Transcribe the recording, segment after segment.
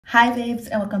Hi babes,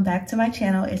 and welcome back to my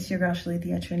channel. It's your girl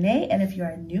Tre'nae, and if you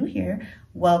are new here,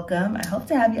 welcome. I hope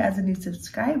to have you as a new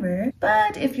subscriber,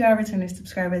 but if you are a returning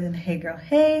subscriber, then hey girl,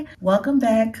 hey, welcome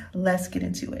back. Let's get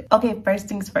into it. Okay, first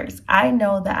things first. I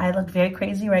know that I look very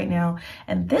crazy right now,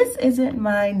 and this isn't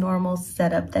my normal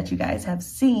setup that you guys have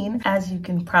seen, as you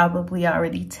can probably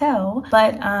already tell,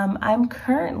 but I'm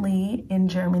currently in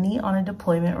Germany on a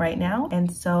deployment right now,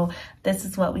 and so this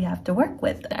is what we have to work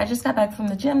with. I just got back from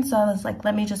the gym, so I was like,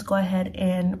 let me just go ahead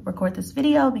and record this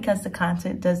video because the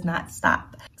content does not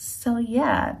stop. So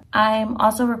yeah, I'm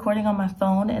also recording on my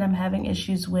phone and I'm having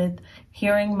issues with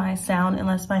hearing my sound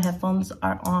unless my headphones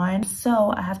are on.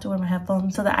 So I have to wear my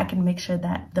headphones so that I can make sure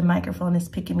that the microphone is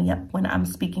picking me up when I'm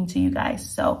speaking to you guys.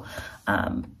 So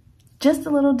just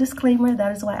a little disclaimer,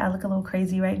 that is why I look a little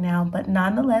crazy right now. But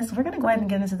nonetheless, we're gonna go ahead and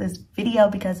get into this video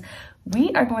because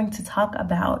we are going to talk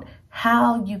about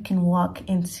how you can walk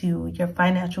into your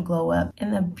financial glow up in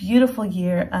the beautiful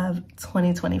year of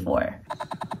 2024.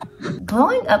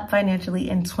 Glowing up financially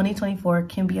in 2024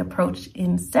 can be approached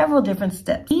in several different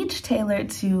steps, each tailored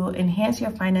to enhance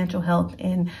your financial health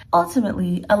and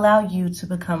ultimately allow you to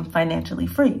become financially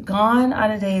free. Gone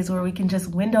are the days where we can just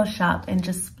window shop and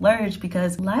just splurge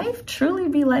because life truly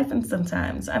be lifing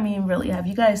sometimes. I mean, really, have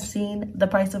you guys seen the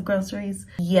price of groceries?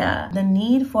 Yeah, the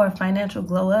need for a financial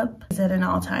glow up is at an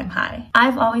all-time high.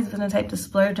 I've always been the type to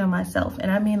splurge on myself,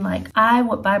 and I mean, like, I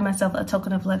would buy myself a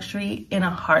token of luxury in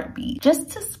a heartbeat just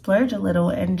to splurge a little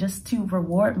and just to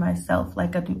reward myself,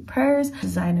 like a new purse,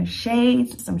 designer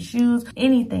shades, some shoes,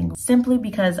 anything, simply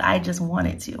because I just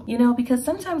wanted to, you know, because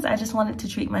sometimes I just wanted to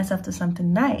treat myself to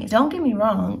something nice. Don't get me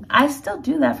wrong, I still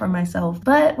do that for myself,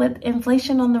 but with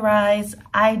inflation on the rise,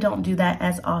 I don't do that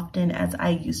as often as I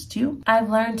used to.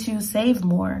 I've learned to save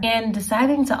more, and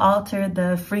deciding to alter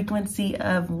the frequency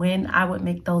of when I would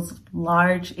make those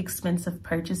large, expensive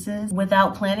purchases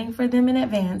without planning for them in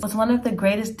advance was one of the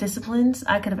greatest disciplines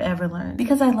I could have ever learned.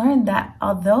 Because I learned that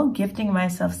although gifting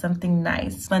myself something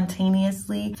nice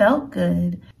spontaneously felt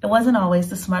good, it wasn't always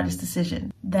the smartest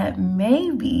decision. That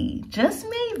maybe, just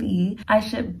maybe, I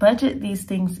should budget these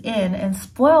things in and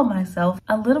spoil myself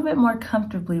a little bit more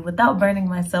comfortably without burning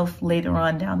myself later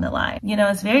on down the line. You know,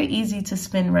 it's very easy to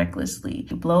spend recklessly.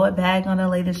 You blow a bag on the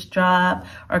latest drop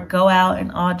or go out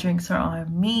and all drinks are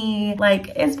on me. Like,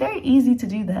 it's very easy to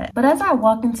do that. But as I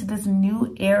walk into this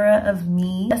new era of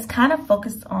me that's kind of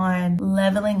focused on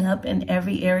leveling up in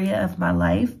every area of my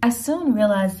life, I soon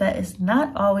realized that it's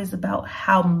not always about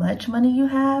how much money you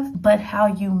have, but how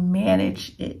you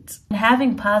manage it. And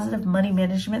having positive money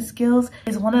management skills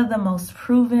is one of the most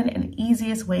proven and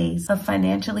easiest ways of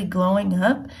financially glowing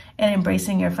up and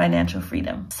embracing your financial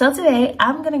freedom. So today,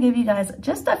 I'm gonna give you guys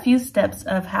just a few steps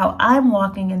of how I'm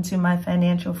walking into my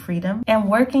financial freedom and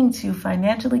working to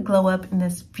financially glow up in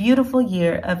this beautiful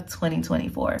year of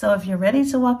 2024. So if you're ready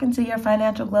to walk into your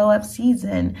financial glow up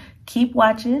season, keep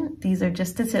watching. These are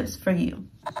just the tips for you.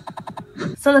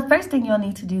 So the first thing you'll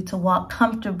need to do to walk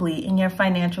comfortably in your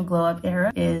financial glow up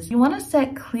era is you want to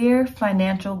set clear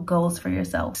financial goals for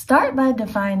yourself. Start by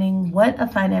defining what a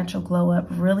financial glow up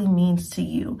really means to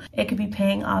you. It could be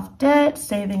paying off debt,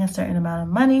 saving a certain amount of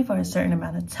money for a certain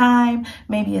amount of time.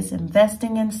 Maybe it's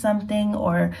investing in something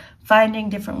or finding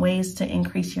different ways to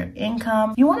increase your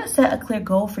income. You want to set a clear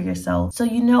goal for yourself so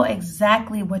you know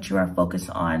exactly what you are focused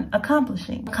on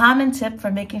accomplishing. A common tip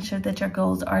for making sure that your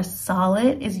goals are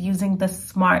solid is using the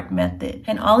SMART method.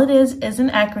 And all it is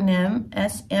an acronym,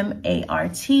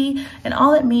 S-M-A-R-T, and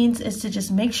all it means is to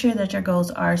just make sure that your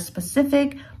goals are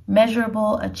specific,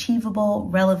 measurable, achievable,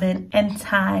 relevant, and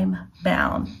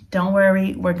time-bound. Don't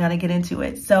worry, we're gonna get into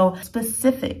it. So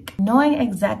specific, knowing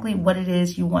exactly what it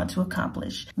is you want to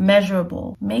accomplish.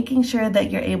 Measurable, making sure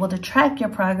that you're able to track your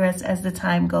progress as the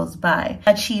time goes by.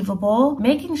 Achievable,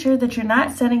 making sure that you're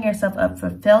not setting yourself up for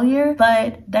failure,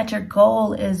 but that your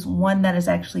goal is one that is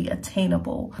actually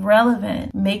attainable.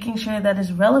 Relevant, making sure that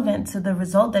is relevant to the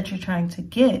result that you're trying to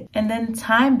get. And then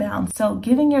time-bound, so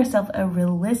giving yourself a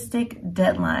realistic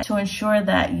deadline to ensure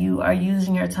that you are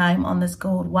using your time on this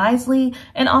goal wisely,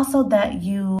 and also that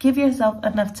you give yourself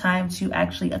enough time to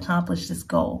actually accomplish this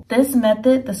goal. This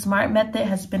method, the SMART method,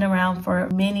 has been around for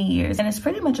many years and it's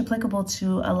pretty much applicable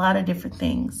to a lot of different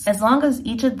things. As long as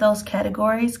each of those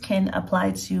categories can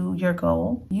apply to your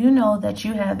goal, you know that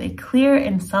you have a clear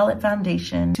and solid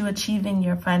foundation to achieving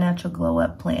your financial glow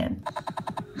up plan.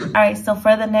 All right, so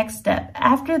for the next step,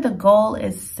 after the goal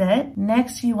is set,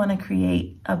 next you want to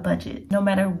create a budget. No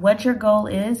matter what your goal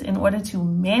is, in order to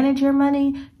manage your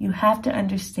money, you have to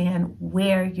understand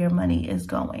where your money is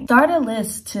going. Start a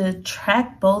list to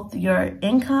track both your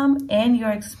income and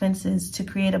your expenses to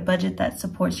create a budget that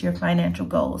supports your financial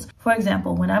goals. For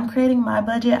example, when I'm creating my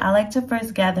budget, I like to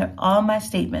first gather all my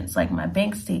statements, like my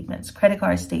bank statements, credit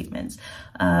card statements,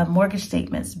 mortgage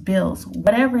statements, bills,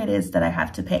 whatever it is that I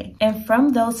have to pay. And from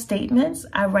those statements,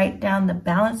 I write down the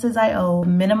balances I owe,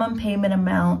 minimum payment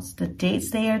amounts, the dates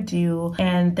they are due,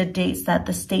 and the dates that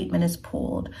the statement is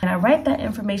pulled. And I write that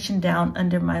information down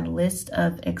under my list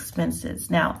of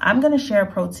expenses. Now, I'm going to share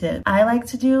a pro tip I like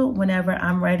to do whenever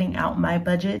I'm writing out my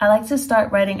budget. I like to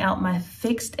start writing out my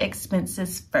fixed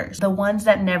expenses first, the ones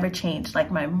that never change,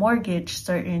 like my mortgage,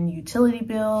 certain utility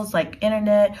bills like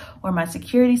internet or my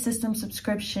security system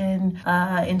subscription,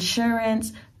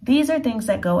 insurance. These are things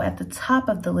that go at the top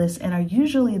of the list and are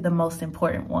usually the most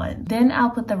important one. Then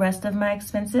I'll put the rest of my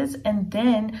expenses, and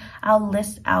then I'll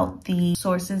list out the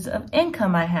sources of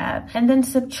income I have, and then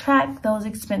subtract those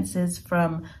expenses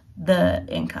from the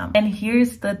income. And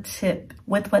here's the tip.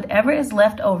 With whatever is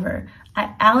left over,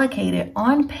 I allocate it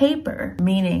on paper,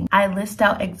 meaning I list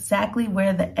out exactly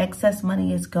where the excess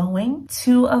money is going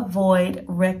to avoid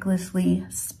recklessly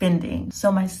spending.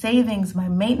 So my savings, my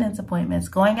maintenance appointments,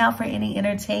 going out for any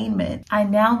entertainment, I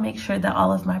now make sure that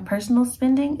all of my personal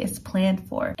spending is planned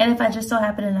for. And if I just so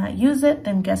happen to not use it,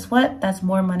 then guess what? That's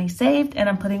more money saved, and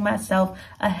I'm putting myself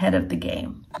ahead of the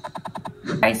game.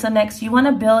 All right, so next you want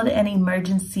to build an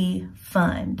emergency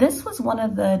fund. This was one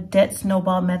of the debt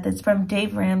snowball methods from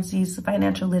Dave Ramsey's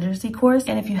financial literacy course.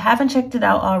 And if you haven't checked it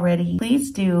out already,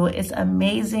 please do. It's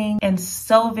amazing and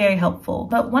so very helpful.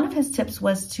 But one of his tips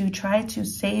was to try to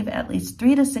save at least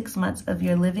 3 to 6 months of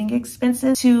your living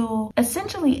expenses to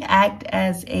essentially act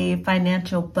as a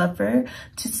financial buffer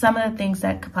to some of the things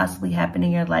that could possibly happen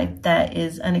in your life that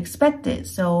is unexpected.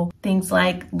 So things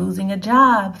like losing a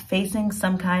job, facing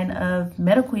some kind of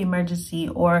medical emergency,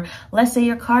 or let's say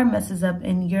your car messes up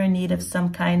and you're in need of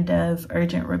some kind of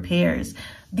urgent repairs.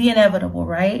 The inevitable,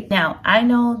 right? Now, I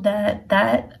know that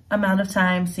that amount of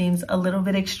time seems a little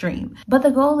bit extreme, but the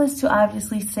goal is to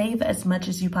obviously save as much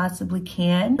as you possibly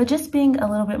can, but just being a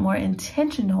little bit more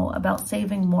intentional about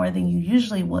saving more than you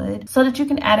usually would so that you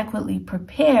can adequately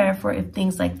prepare for if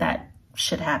things like that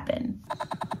should happen.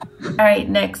 All right,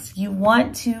 next, you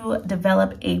want to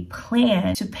develop a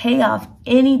plan to pay off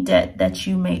any debt that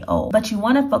you may owe, but you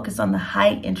want to focus on the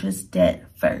high interest debt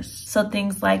first. So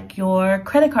things like your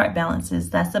credit card balances,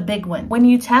 that's a big one. When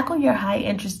you tackle your high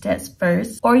interest debts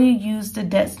first, or you use the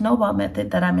debt snowball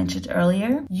method that I mentioned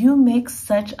earlier, you make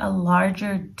such a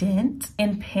larger dent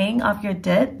in paying off your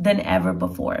debt than ever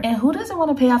before. And who doesn't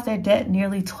want to pay off their debt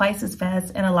nearly twice as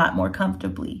fast and a lot more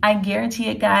comfortably? I guarantee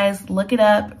it, guys. Look it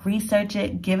up, research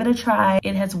it, give it a try.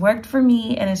 It has worked for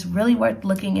me, and it's really worth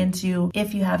looking into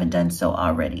if you haven't done so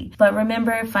already. But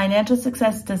remember, financial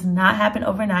success does not happen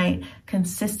overnight.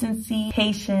 Consistency,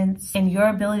 patience, and your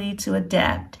ability to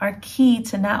adapt are key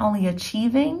to not only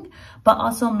achieving, but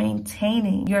also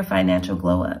maintaining your financial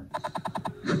glow up.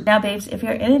 Now, babes, if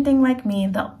you're anything like me,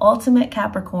 the ultimate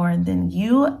Capricorn, then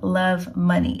you love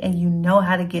money and you know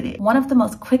how to get it. One of the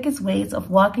most quickest ways of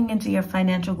walking into your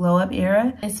financial glow up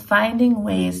era is finding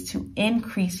ways to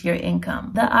increase your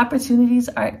income. The opportunities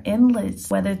are endless,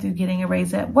 whether through getting a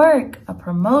raise at work, a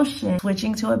promotion,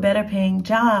 switching to a better paying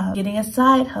job, getting a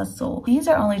side hustle. These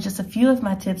are only just a few of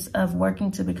my tips of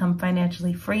working to become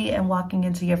financially free and walking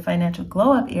into your financial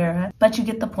glow up era, but you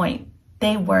get the point.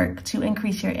 They work to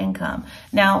increase your income.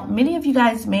 Now, many of you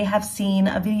guys may have seen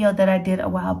a video that I did a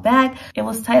while back. It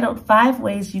was titled 5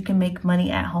 Ways You Can Make Money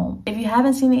at Home. If you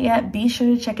haven't seen it yet, be sure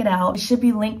to check it out. It should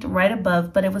be linked right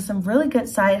above, but it was some really good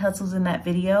side hustles in that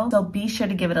video, so be sure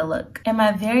to give it a look. And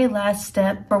my very last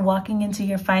step for walking into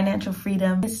your financial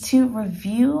freedom is to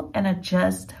review and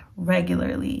adjust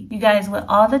regularly. You guys, with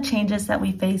all the changes that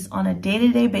we face on a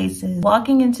day-to-day basis,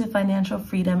 walking into financial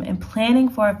freedom and planning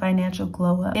for a financial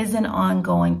glow up is an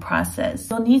ongoing process.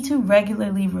 You'll need to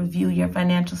regularly review your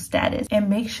financial status and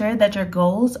make sure that your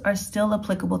goals are still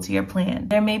applicable to your plan.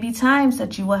 There may be times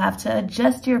that you will have to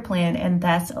adjust your plan, and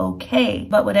that's okay.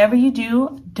 But whatever you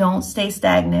do, don't stay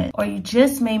stagnant, or you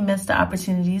just may miss the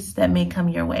opportunities that may come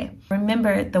your way.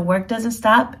 Remember, the work doesn't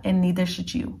stop, and neither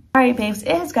should you. All right, babes,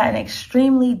 it has gotten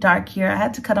extremely dark here. I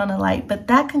had to cut on a light, but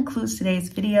that concludes today's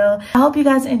video. I hope you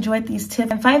guys enjoyed these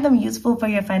tips and find them useful for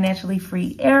your financially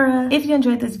free era. If you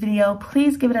enjoyed this video,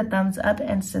 please give it a thumbs up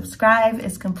and subscribe.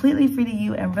 It's completely free to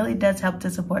you and really does help to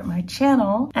support my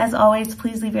channel. As always,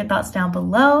 please leave your thoughts down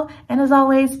below. And as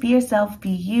always, be yourself, be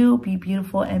you, be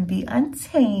beautiful, and be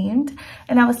untamed.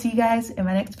 And I will see you guys in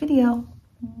my next video.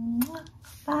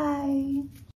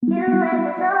 Bye.